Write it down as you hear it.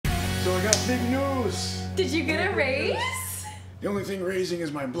So I got big news. Did you get a raise? The only thing raising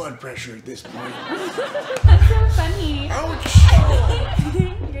is my blood pressure at this point. That's so funny.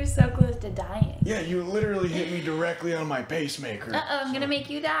 Ouch! You're so close to dying. Yeah, you literally hit me directly on my pacemaker. Uh-oh, I'm gonna make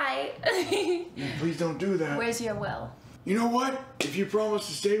you die. Yeah, please don't do that. Where's your will? You know what? If you promise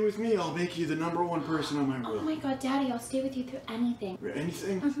to stay with me, I'll make you the #1 person on my will. Oh my god, Daddy, I'll stay with you through anything.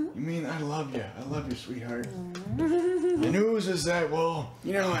 Anything? You mean I love you. I love you, sweetheart. The news is that, well,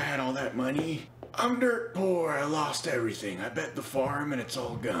 you know I had all that money. I'm dirt poor. I lost everything. I bet the farm and it's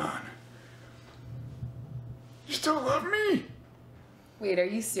all gone. You still love me? Wait, are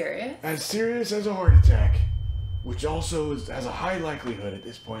you serious? As serious as a heart attack. Which also has a high likelihood at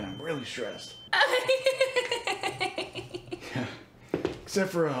this point. I'm really stressed.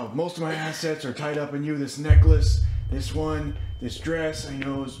 Except for most of my assets are tied up in you. This necklace, this one, this dress, I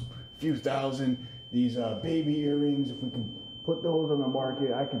know is a few thousand. These baby earrings, if we can put those on the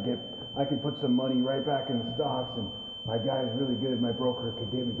market, I could put some money right back in the stocks, and my guy's really good. My broker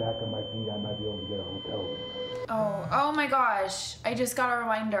could get me back on my feet. I might be able to get a hotel room. Oh my gosh. I just got a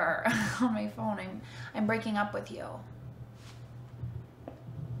reminder on my phone. I'm breaking up with you.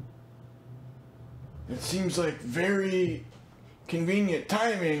 It seems like very convenient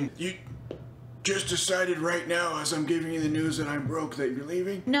timing. You just decided right now, as I'm giving you the news that I'm broke, that you're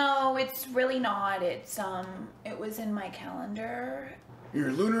leaving? No, it's really not. It was in my calendar.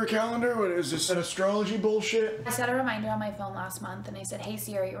 Your lunar calendar? What is this, that astrology bullshit? I set a reminder on my phone last month and I said, hey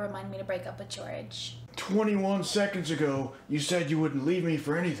Siri, remind me to break up with George. 21 seconds ago, you said you wouldn't leave me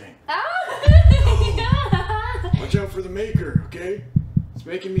for anything. Oh! Yeah. Watch out for the maker, okay? It's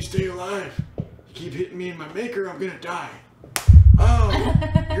making me stay alive. You keep hitting me in my maker, I'm gonna die. Oh,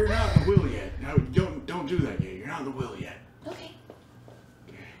 you're not in the will yet. No, don't do that yet. You're not in the will yet. Okay.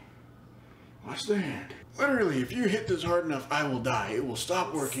 Watch the hand. Literally, if you hit this hard enough, I will die. It will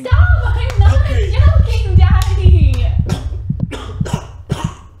stop working. Stop! I'm not joking, Daddy!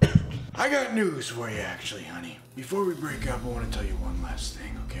 I got news for you, actually, honey. Before we break up, I want to tell you one last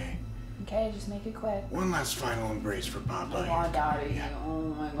thing, okay? Okay, just make it quick. One last final embrace for Papa. Oh my god, Daddy. Yeah. Oh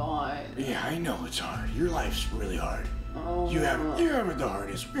my god. Yeah, I know it's hard. Your life's really hard. Oh. You have it the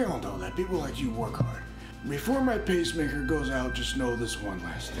hardest. We all know that. People like you work hard. Before my pacemaker goes out, just know this one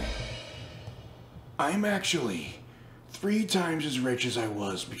last thing. I'm actually 3 times as rich as I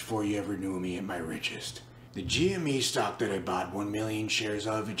was before you ever knew me at my richest. The GME stock that I bought 1 million shares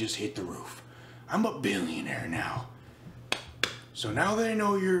of, it just hit the roof. I'm a billionaire now. So now that I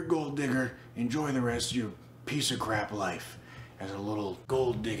know you're a gold digger, enjoy the rest of your piece of crap life as a little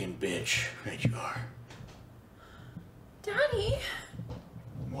gold digging bitch that you are. Daddy,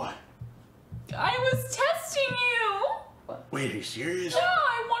 What? I was testing you. Wait, are you serious? Yeah,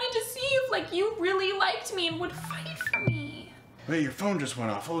 I wanted to see if like you really liked me and would fight for me. Wait, your phone just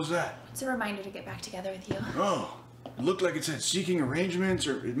went off. What was that? It's a reminder to get back together with you. Oh, it looked like it said seeking arrangements,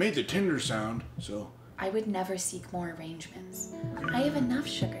 or it made the Tinder sound, so. I would never seek more arrangements. I have enough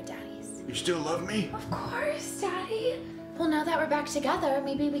sugar daddies. You still love me? Of course, Daddy. Well, now that we're back together,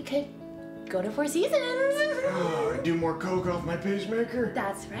 maybe we could go to 4 Seasons. Oh, I do more coke off my pacemaker?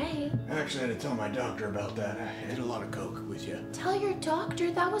 That's right. I actually had to tell my doctor about that. I did a lot of coke with you. Tell your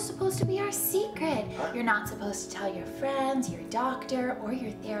doctor that was supposed to be our secret. You're not supposed to tell your friends, your doctor, or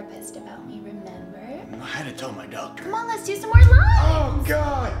your therapist about me, remember? I had to tell my doctor. Come on, let's do some more lines. Oh,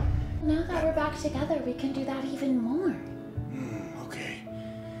 God! Now that we're back together, we can do that even more. Okay.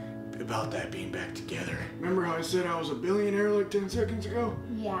 About that being back together. Remember how I said I was a billionaire like 10 seconds ago?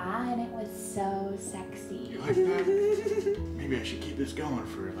 Yeah, and it was so sexy. You like that? Maybe I should keep this going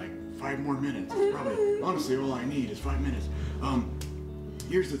for like 5 more minutes. It's probably, honestly, all I need is 5 minutes.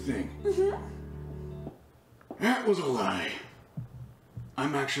 Here's the thing. That was a lie.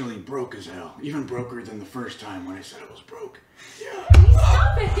 I'm actually broke as hell. Even broker than the first time when I said I was broke. Yeah.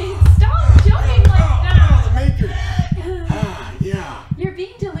 Stop it! Stop joking like that! The maker. Yeah. You're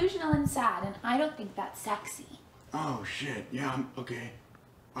being delusional and sad, and I don't think that's sexy. Oh, shit. Yeah, okay.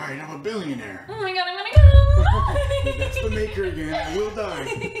 Alright, I'm a billionaire. Oh my god, I'm gonna go! That's the maker again. I will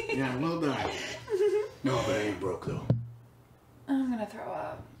die. Yeah, I will die. No, but I ain't broke, though. I'm gonna throw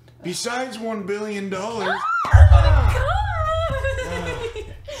up. Besides $1 billion.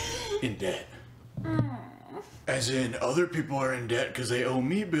 In debt. As in, other people are in debt because they owe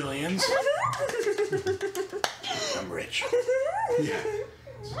me billions. I'm rich. Yeah.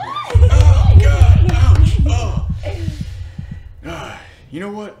 Oh, God. Ouch. Oh. You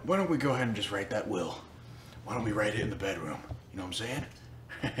know what? Why don't we go ahead and just write that will? Why don't we write it in the bedroom? You know what I'm saying?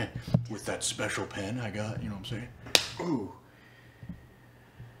 With that special pen I got, you know what I'm saying? Ooh.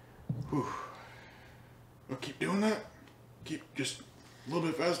 Ooh. Well, keep doing that. Keep just A little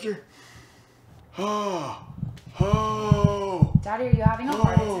bit faster. Oh. Oh. Daddy, are you having a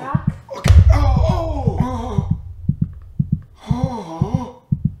heart attack? Okay. Oh. Oh.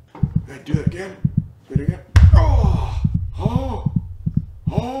 Right, do that again. Do it again. Oh. Oh.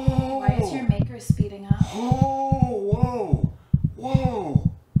 Oh. Why is your maker speeding up? Oh.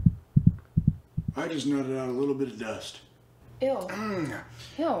 Whoa. I just nutted out a little bit of dust. Ew.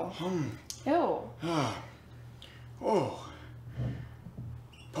 Ew. Ew. Oh.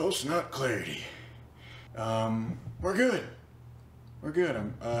 Post-nut clarity. We're good. We're good.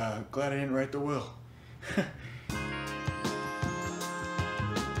 I'm glad I didn't write the will.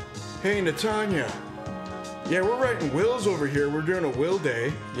 Hey, Natanya. Yeah, we're writing wills over here. We're doing a will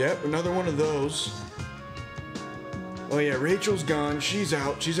day. Yep, another one of those. Oh yeah, Rachel's gone. She's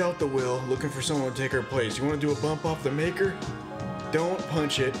out. She's out the will, looking for someone to take her place. You want to do a bump off the maker? Don't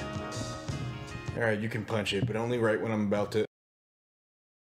punch it. All right, you can punch it, but only right when I'm about to